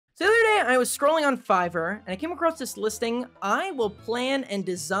I was scrolling on Fiverr, and I came across this listing. I will plan and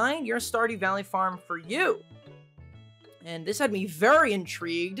design your Stardew Valley farm for you. And this had me very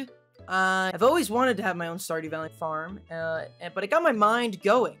intrigued. I've always wanted to have my own Stardew Valley farm, but it got my mind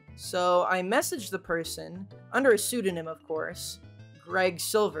going. So I messaged the person, under a pseudonym of course, Greg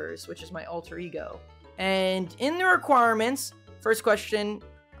Silvers, which is my alter ego. And in the requirements, first question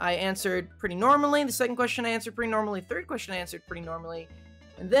I answered pretty normally, the second question I answered pretty normally, third question I answered pretty normally.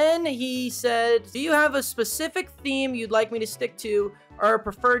 And then he said, do you have a specific theme you'd like me to stick to, or a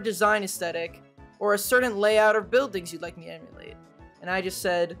preferred design aesthetic, or a certain layout of buildings you'd like me to emulate? And I just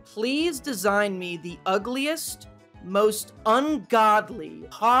said, please design me the ugliest, most ungodly,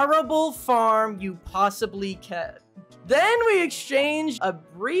 horrible farm you possibly can. Then we exchanged a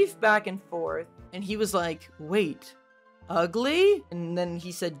brief back and forth, and he was like, wait, ugly? And then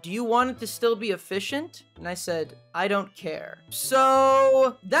he said, do you want it to still be efficient? And I said, I don't care.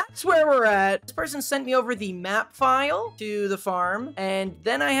 So that's where we're at. This person sent me over the map file to the farm, and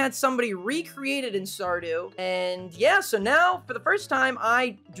then I had somebody recreate it in Stardew. And yeah, so now for the first time,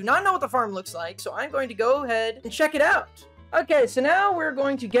 I do not know what the farm looks like, so I'm going to go ahead and check it out. Okay, so now we're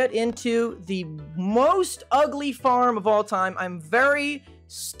going to get into the most ugly farm of all time. I'm very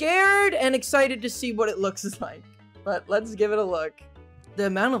scared and excited to see what it looks like. But let's give it a look. The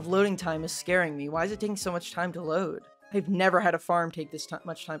amount of loading time is scaring me. Why is it taking so much time to load? I've never had a farm take this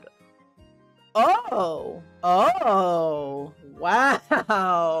much time to... Oh! Oh!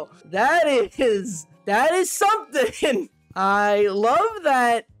 Wow! That is something! I love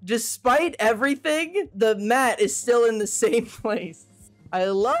that despite everything, the mat is still in the same place. I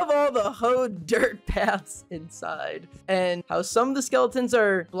love all the hoed dirt paths inside, and how some of the skeletons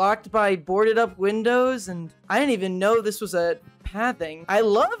are blocked by boarded up windows, and I didn't even know this was a pathing. I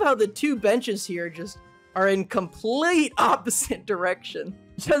love how the two benches here just are in complete opposite direction.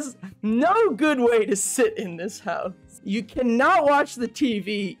 Just no good way to sit in this house. You cannot watch the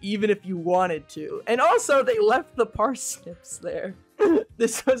TV even if you wanted to. And also they left the parsnips there.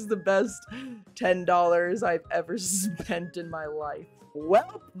 This was the best $10 I've ever spent in my life.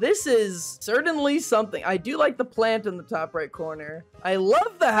 Well, this is certainly something. I do like the plant in the top right corner. I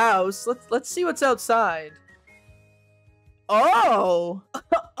love the house. Let's see what's outside. Oh!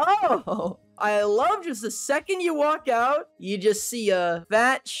 Oh! I love just the second you walk out, you just see a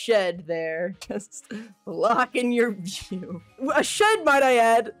fat shed there, just blocking your view. A shed, might I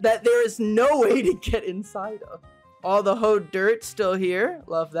add, that there is no way to get inside of. All the hoed dirt still here.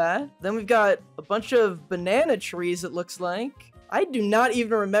 Love that. Then we've got a bunch of banana trees, it looks like. I do not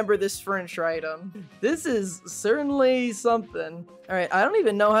even remember this furniture item. This is certainly something. All right, I don't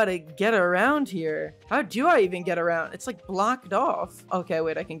even know how to get around here. How do I even get around? It's like blocked off. Okay,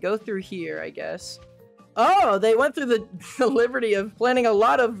 wait, I can go through here, I guess. Oh, they went through the liberty of planning a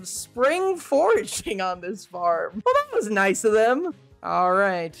lot of spring foraging on this farm. Well, that was nice of them. All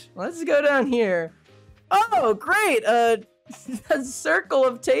right, let's go down here. Oh, great, a circle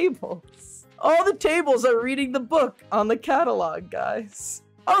of tables. All the tables are reading the book on the catalog, guys.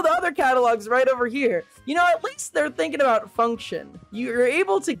 Oh, the other catalog's right over here. You know, at least they're thinking about function. You're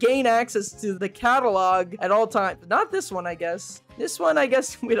able to gain access to the catalog at all times. Not this one, I guess. This one, I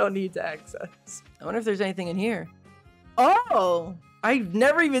guess we don't need to access. I wonder if there's anything in here. Oh, I've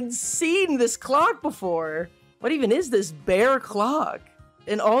never even seen this clock before. What even is this bare clock?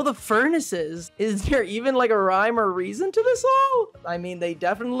 In all the furnaces, is there even like a rhyme or reason to this all? I mean, they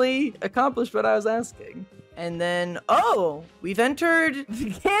definitely accomplished what I was asking. And then, oh, we've entered the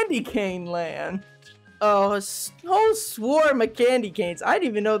candy cane land. Oh, a whole swarm of candy canes. I didn't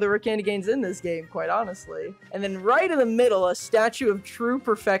even know there were candy canes in this game, quite honestly. And then right in the middle, a statue of true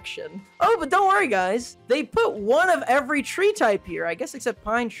perfection. Oh, but don't worry, guys. They put one of every tree type here, I guess except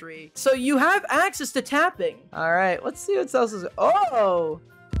pine tree. So you have access to tapping. All right, let's see what else is. Oh,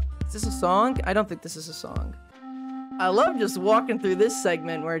 is this a song? I don't think this is a song. I love just walking through this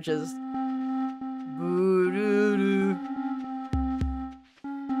segment where it just... boo-doo-doo.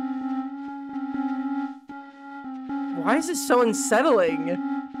 Why is this so unsettling?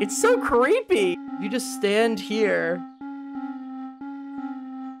 It's so creepy. You just stand here.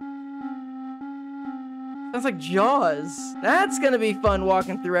 Sounds like Jaws. That's gonna be fun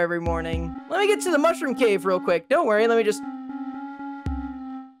walking through every morning. Let me get to the mushroom cave real quick. Don't worry, let me just...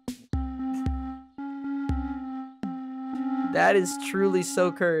 That is truly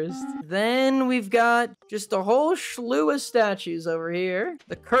so cursed. Then we've got just a whole slew of statues over here.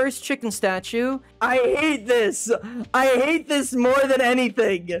 The cursed chicken statue. I hate this. I hate this more than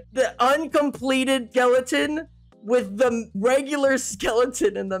anything. The uncompleted skeleton with the regular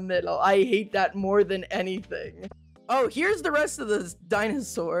skeleton in the middle. I hate that more than anything. Oh, here's the rest of the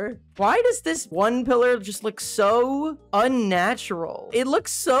dinosaur. Why does this one pillar just look so unnatural? It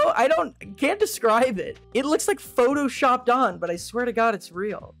looks so, can't describe it. It looks like photoshopped on, but I swear to God, it's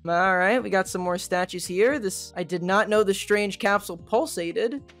real. All right, we got some more statues here. I did not know the strange capsule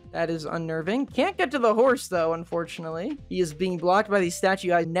pulsated. That is unnerving. Can't get to the horse though, unfortunately. He is being blocked by these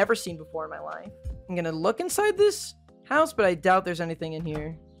statues I've never seen before in my life. I'm gonna look inside this house, but I doubt there's anything in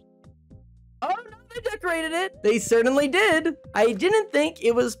here. Oh no, they decorated it. They certainly did. I didn't think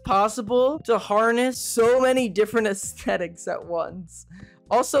it was possible to harness so many different aesthetics at once.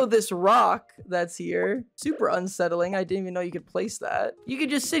 Also, this rock that's here, super unsettling. I didn't even know you could place that. You could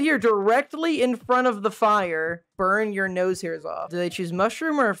just sit here directly in front of the fire, burn your nose hairs off. Do they choose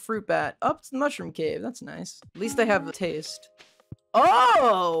mushroom or a fruit bat? Oh, it's the mushroom cave. That's nice. At least they have the taste.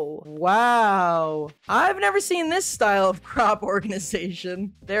 Oh, wow. I've never seen this style of crop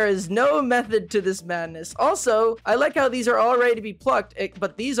organization. There is no method to this madness. Also, I like how these are all ready to be plucked,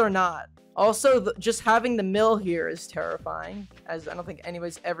 but these are not. Also, just having the mill here is terrifying, as I don't think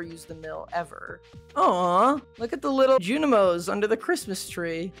anybody's ever used the mill, ever. Aw, look at the little Junimos under the Christmas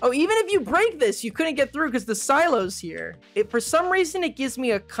tree. Oh, even if you break this, you couldn't get through because the silo's here. For some reason, it gives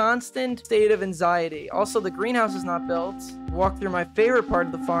me a constant state of anxiety. Also, the greenhouse is not built. Walk through my favorite part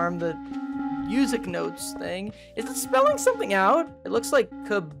of the farm, the music notes thing. Is it spelling something out? It looks like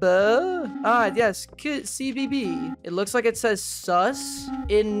kaba. Ah, yes, CBB. It looks like it says sus.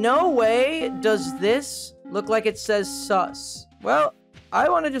 In no way does this look like it says sus. Well, I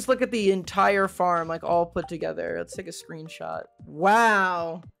want to just look at the entire farm, like all put together. Let's take a screenshot.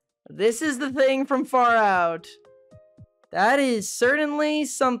 Wow. This is the thing from far out. That is certainly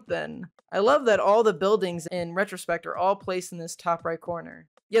something. I love that all the buildings in retrospect are all placed in this top right corner.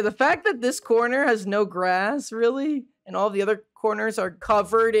 Yeah, the fact that this corner has no grass, really, and all the other corners are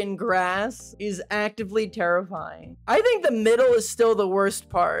covered in grass is actively terrifying. I think the middle is still the worst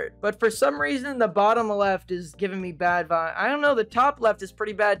part, but for some reason, the bottom left is giving me bad vibes. I don't know, the top left is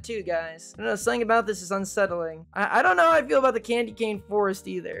pretty bad too, guys. I don't know, something about this is unsettling. I don't know how I feel about the candy cane forest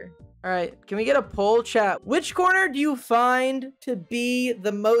either. All right, can we get a poll, chat? Which corner do you find to be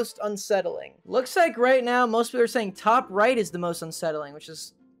the most unsettling? Looks like right now, most people are saying top right is the most unsettling, which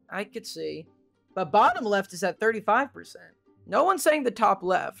is, I could see. But bottom left is at 35%. No one's saying the top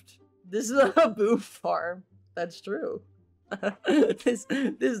left. This is a Haboob farm. That's true. This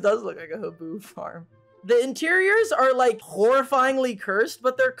does look like a Haboob farm. The interiors are like horrifyingly cursed,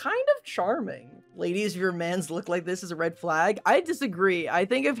 but they're kind of charming. Ladies, if your man's look like this is a red flag. I disagree. I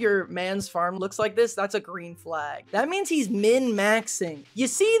think if your man's farm looks like this, that's a green flag. That means he's min-maxing. You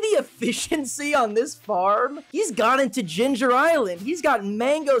see the efficiency on this farm? He's gone into Ginger Island. He's got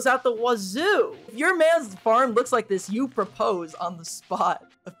mangoes out the wazoo. If your man's farm looks like this, you propose on the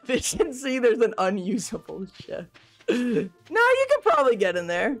spot. Efficiency, there's an unusable chef. No, you could probably get in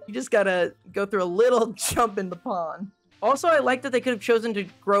there. You just gotta go through a little jump in the pond. Also, I like that they could have chosen to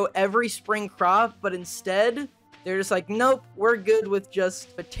grow every spring crop, but instead, they're just like, nope, we're good with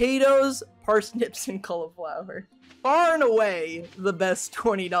just potatoes, parsnips, and cauliflower. Far and away, the best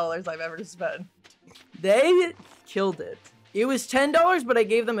 $20 I've ever spent. They killed it. It was $10, but I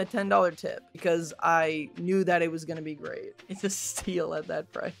gave them a $10 tip because I knew that it was gonna be great. It's a steal at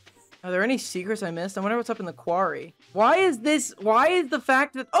that price. Are there any secrets I missed? I wonder what's up in the quarry. Why is the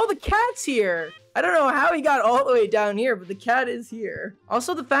fact that, oh, the cat's here. I don't know how he got all the way down here, but the cat is here.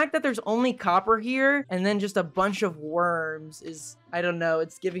 Also, the fact that there's only copper here and then just a bunch of worms is, I don't know,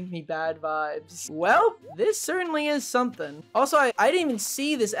 it's giving me bad vibes. Well, this certainly is something. Also, I didn't even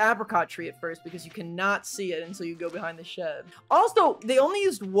see this apricot tree at first because you cannot see it until you go behind the shed. Also, they only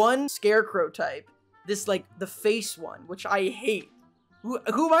used one scarecrow type. This, like, the face one, which I hate.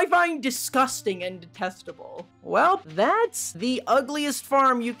 Whom I find disgusting and detestable. Well, that's the ugliest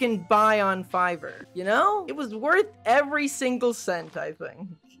farm you can buy on Fiverr. You know? It was worth every single cent, I think.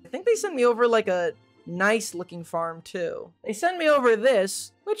 I think they sent me over like a nice looking farm too. They sent me over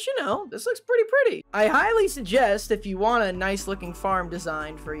this, which, you know, this looks pretty pretty. I highly suggest if you want a nice looking farm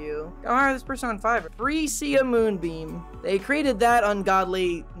designed for you, go hire this person on Fiverr. Free Sia Moonbeam. They created that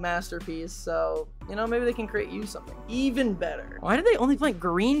ungodly masterpiece, so, you know, maybe they can create you something even better. Why did they only plant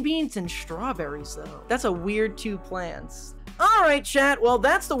green beans and strawberries though? That's a weird two plants. All right, chat, well,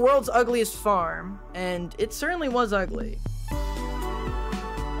 that's the world's ugliest farm, and it certainly was ugly.